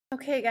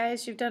Okay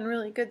guys, you've done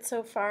really good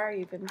so far.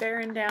 You've been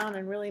bearing down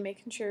and really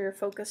making sure you're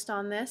focused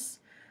on this.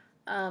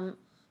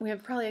 We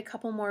have probably a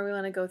couple more we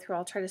want to go through.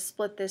 I'll try to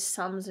split this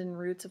sums and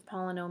roots of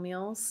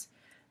polynomials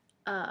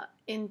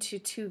into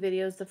two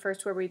videos. The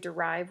first where we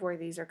derive where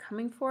these are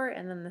coming for,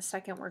 and then the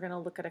second we're going to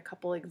look at a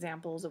couple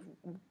examples of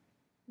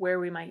where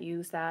we might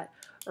use that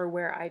or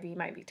where IB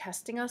might be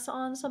testing us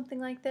on something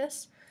like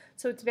this.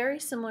 So it's very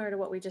similar to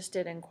what we just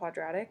did in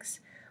quadratics,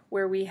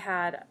 where we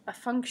had a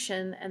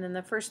function and then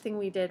the first thing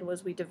we did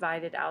was we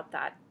divided out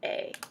that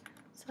a.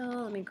 So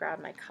let me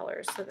grab my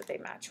colors so that they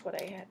match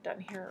what I had done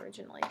here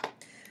originally.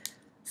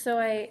 So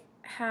I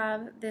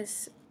have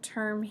this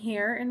term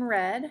here in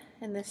red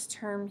and this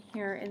term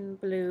here in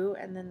blue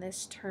and then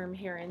this term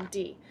here in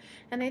D.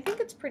 And I think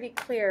it's pretty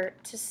clear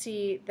to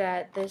see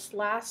that this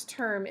last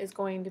term is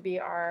going to be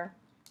our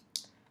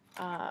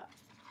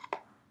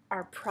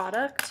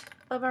product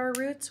of our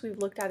roots. We've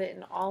looked at it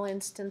in all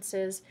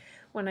instances.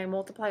 When I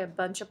multiply a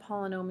bunch of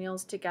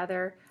polynomials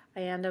together,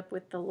 I end up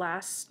with the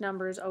last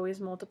numbers always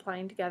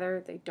multiplying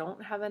together. They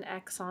don't have an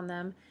x on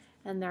them,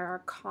 and they're our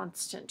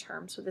constant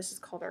term. So this is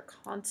called our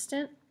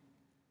constant.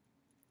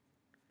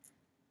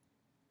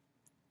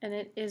 And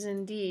it is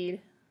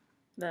indeed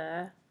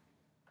the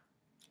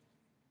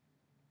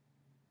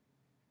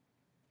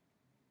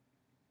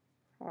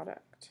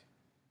product.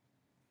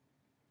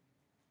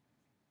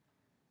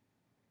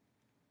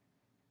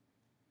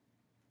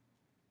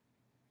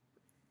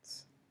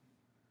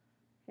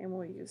 And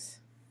we'll use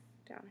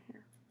down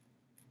here.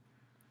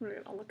 We're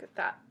going to look at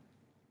that.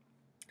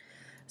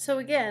 So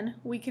again,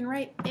 we can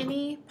write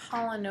any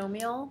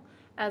polynomial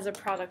as a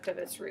product of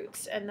its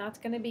roots, and that's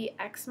going to be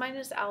x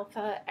minus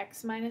alpha,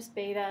 x minus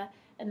beta,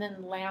 and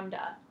then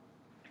lambda.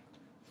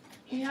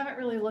 You haven't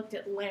really looked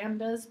at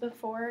lambdas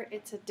before.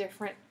 It's a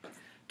different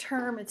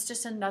term. It's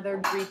just another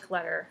Greek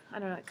letter. I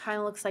don't know, it kind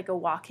of looks like a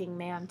walking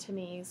man to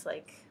me. He's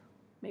like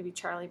maybe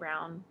Charlie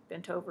Brown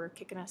bent over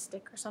kicking a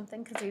stick or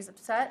something because he's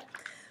upset.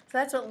 So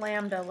that's what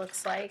lambda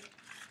looks like.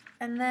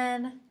 And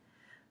then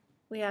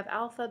we have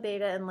alpha,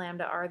 beta, and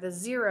lambda are the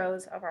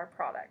zeros of our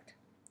product.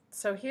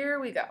 So here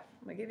we go.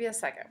 I'm going to give you a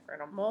second. We're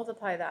going to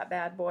multiply that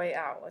bad boy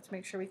out. Let's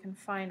make sure we can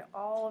find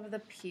all of the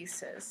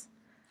pieces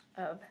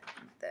of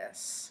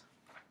this.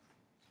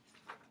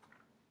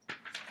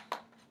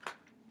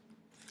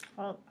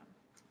 Hold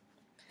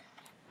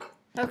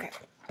on. Okay,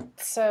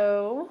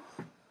 so,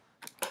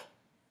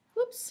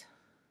 whoops.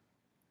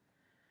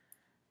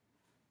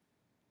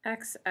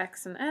 X,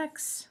 X, and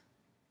X.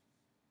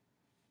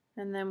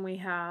 And then we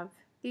have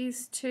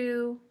these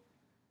two,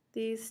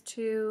 these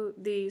two,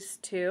 these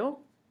two.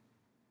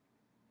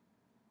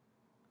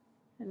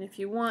 And if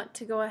you want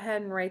to go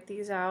ahead and write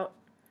these out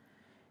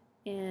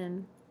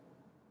in,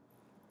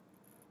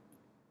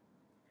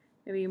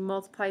 maybe you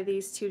multiply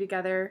these two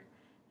together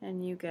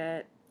and you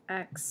get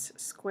x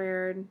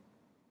squared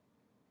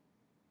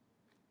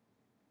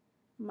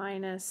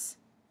minus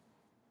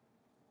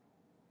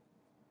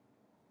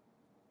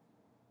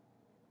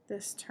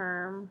this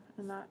term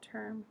and that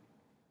term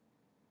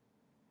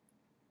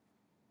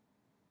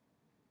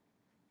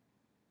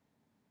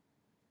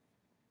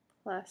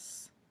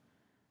plus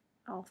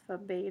alpha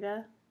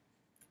beta,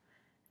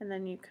 and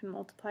then you can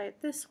multiply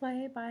it this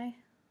way by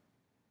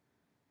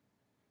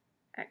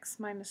x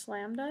minus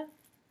lambda.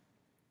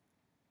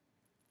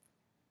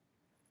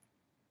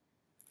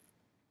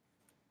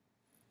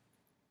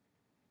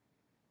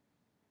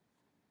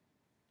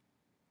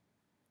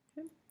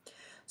 Okay.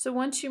 So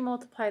once you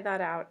multiply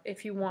that out,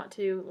 if you want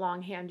to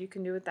longhand, you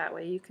can do it that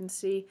way. You can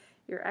see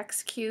your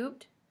x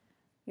cubed,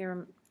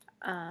 your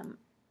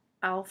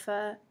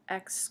alpha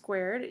x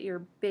squared, your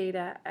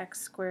beta x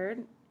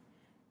squared,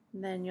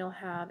 and then you'll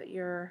have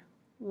your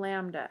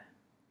lambda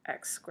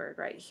x squared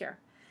right here.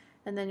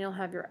 And then you'll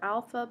have your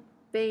alpha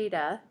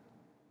beta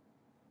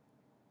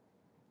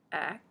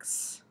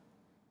x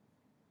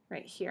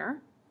right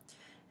here.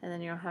 And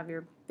then you'll have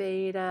your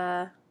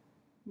beta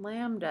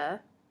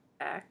lambda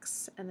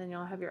x, and then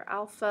you'll have your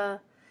alpha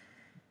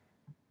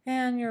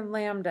and your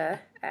lambda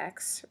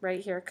x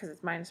right here because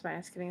it's minus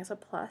minus giving us a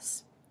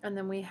plus. And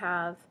then we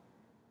have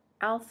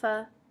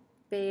alpha,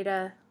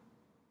 beta,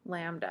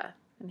 lambda,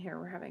 and here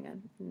we're having a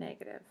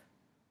negative,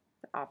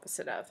 the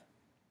opposite of.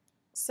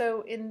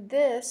 So in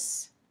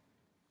this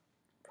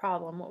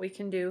problem, what we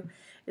can do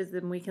is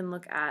then we can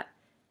look at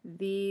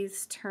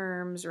these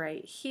terms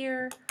right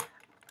here.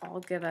 All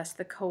give us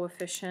the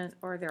coefficient,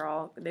 or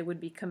they would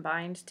be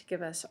combined to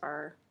give us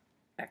our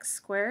x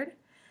squared.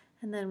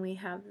 And then we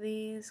have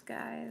these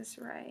guys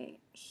right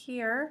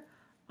here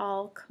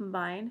all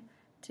combined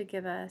to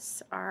give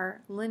us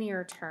our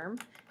linear term.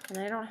 And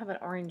I don't have an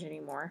orange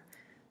anymore,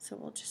 so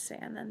we'll just say,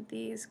 and then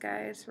these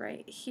guys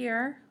right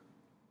here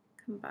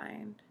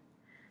combined.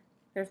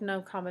 There's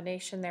no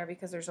combination there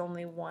because there's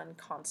only one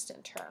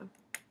constant term.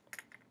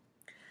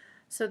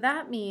 So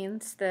that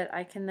means that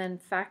I can then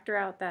factor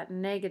out that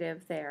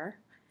negative there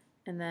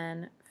and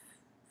then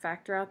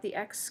factor out the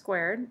x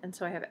squared, and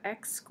so I have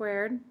x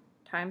squared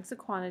times the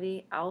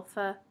quantity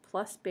alpha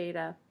plus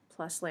beta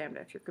plus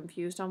lambda. If you're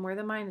confused on where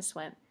the minus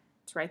went,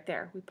 It's right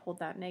there. We pulled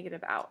that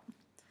negative out.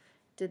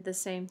 Did the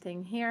same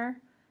thing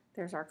here.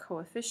 There's our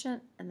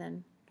coefficient, and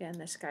then again,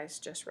 this guy's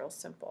just real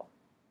simple.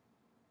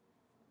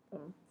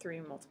 Boom,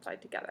 3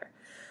 multiplied together.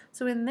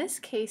 So in this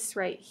case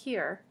right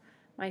here,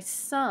 my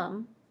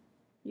sum,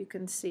 you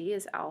can see,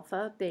 is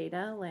alpha,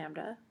 beta,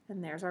 lambda,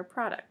 and there's our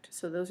product.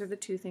 So those are the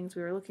two things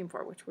we were looking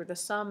for, which were the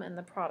sum and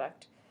the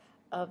product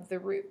of the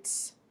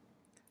roots.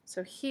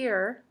 So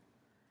here,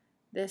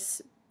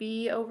 this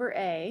b over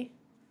a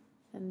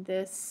and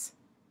this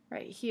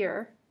right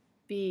here,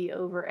 b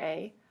over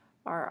a,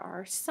 are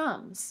our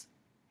sums.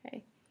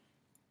 Okay.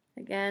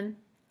 Again,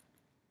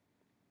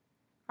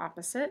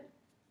 opposite.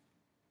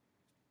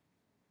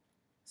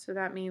 So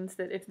that means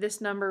that if this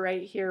number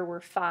right here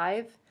were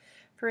 5,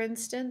 for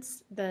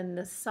instance, then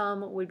the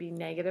sum would be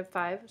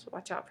 -5, so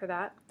watch out for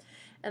that.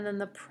 And then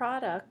the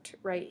product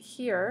right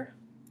here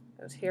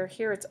goes here.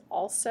 Here it's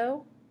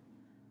also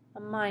a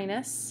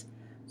minus,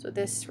 so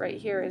this right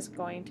here is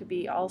going to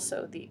be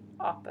also the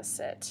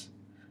opposite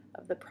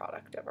of the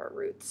product of our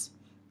roots.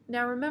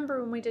 Now remember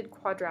when we did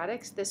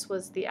quadratics, this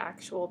was the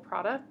actual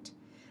product.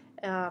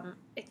 I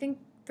think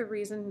the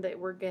reason that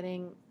we're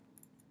getting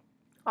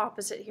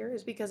opposite here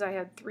is because I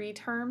had 3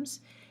 terms.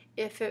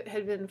 If it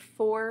had been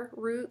 4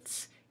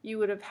 roots, you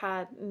would have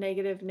had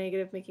negative,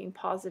 negative making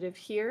positive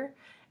here,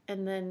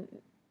 and then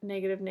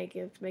negative,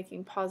 negative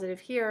making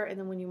positive here, and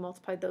then when you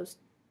multiplied those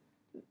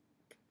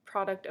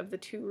product of the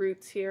 2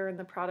 roots here and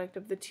the product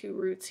of the 2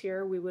 roots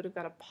here, we would have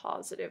got a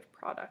positive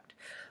product.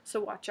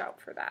 So watch out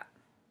for that.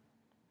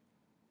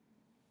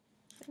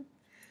 Okay.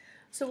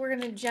 So we're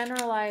going to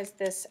generalize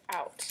this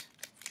out.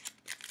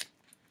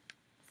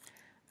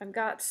 I've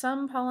got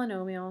some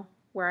polynomial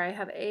where I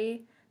have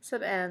a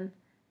sub n.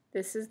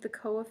 This is the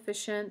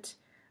coefficient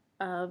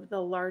of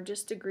the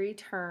largest degree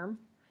term.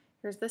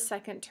 Here's the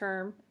second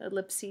term,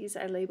 ellipses,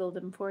 I labeled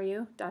them for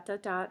you, dot,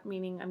 dot, dot,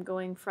 meaning I'm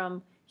going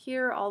from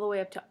here all the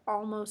way up to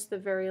almost the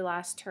very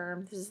last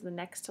term. This is the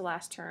next to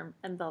last term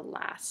and the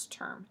last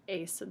term,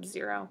 a sub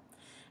 0.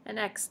 And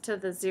x to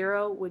the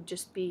 0 would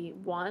just be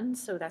 1,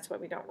 so that's why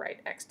we don't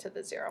write x to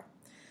the 0.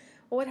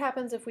 Well, what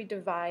happens if we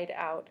divide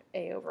out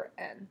a over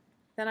n?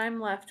 Then I'm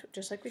left,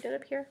 just like we did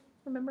up here,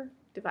 remember?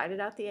 Divided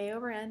out the a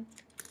over n.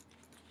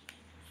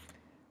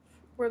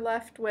 We're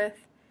left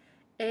with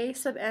a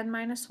sub n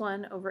minus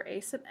 1 over a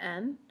sub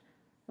n,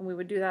 and we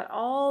would do that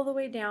all the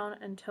way down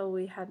until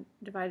we had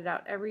divided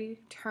out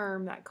every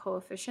term, that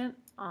coefficient,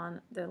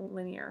 on the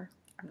linear,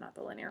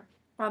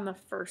 on the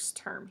first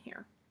term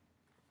here.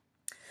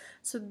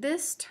 So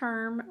this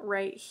term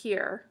right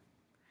here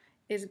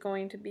is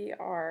going to be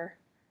our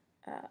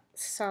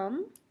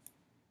sum,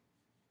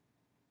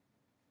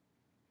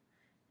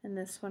 and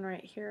this one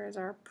right here is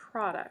our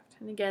product.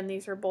 And again,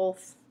 these are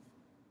both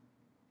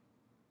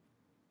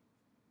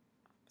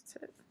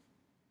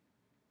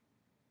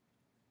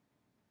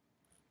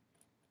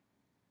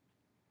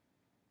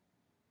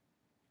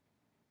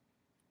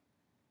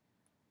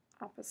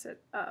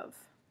opposite of,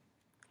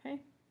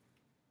 okay?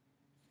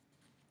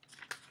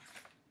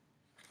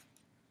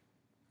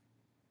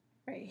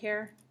 Right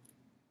here.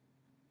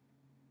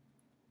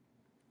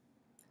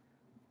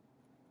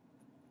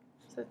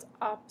 So it's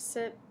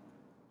opposite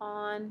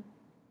on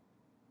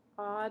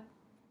odd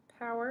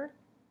power.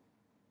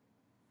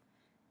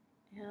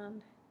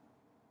 And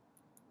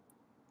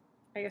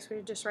I guess we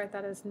would just write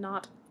that as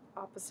not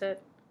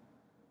opposite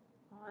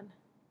on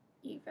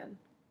even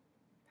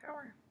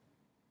power.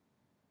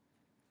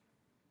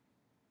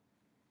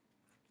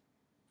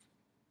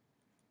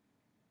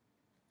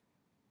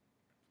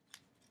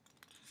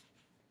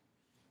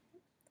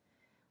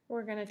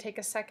 We're going to take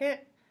a second,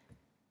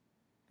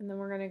 and then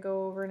we're going to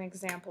go over an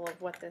example of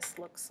what this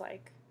looks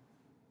like.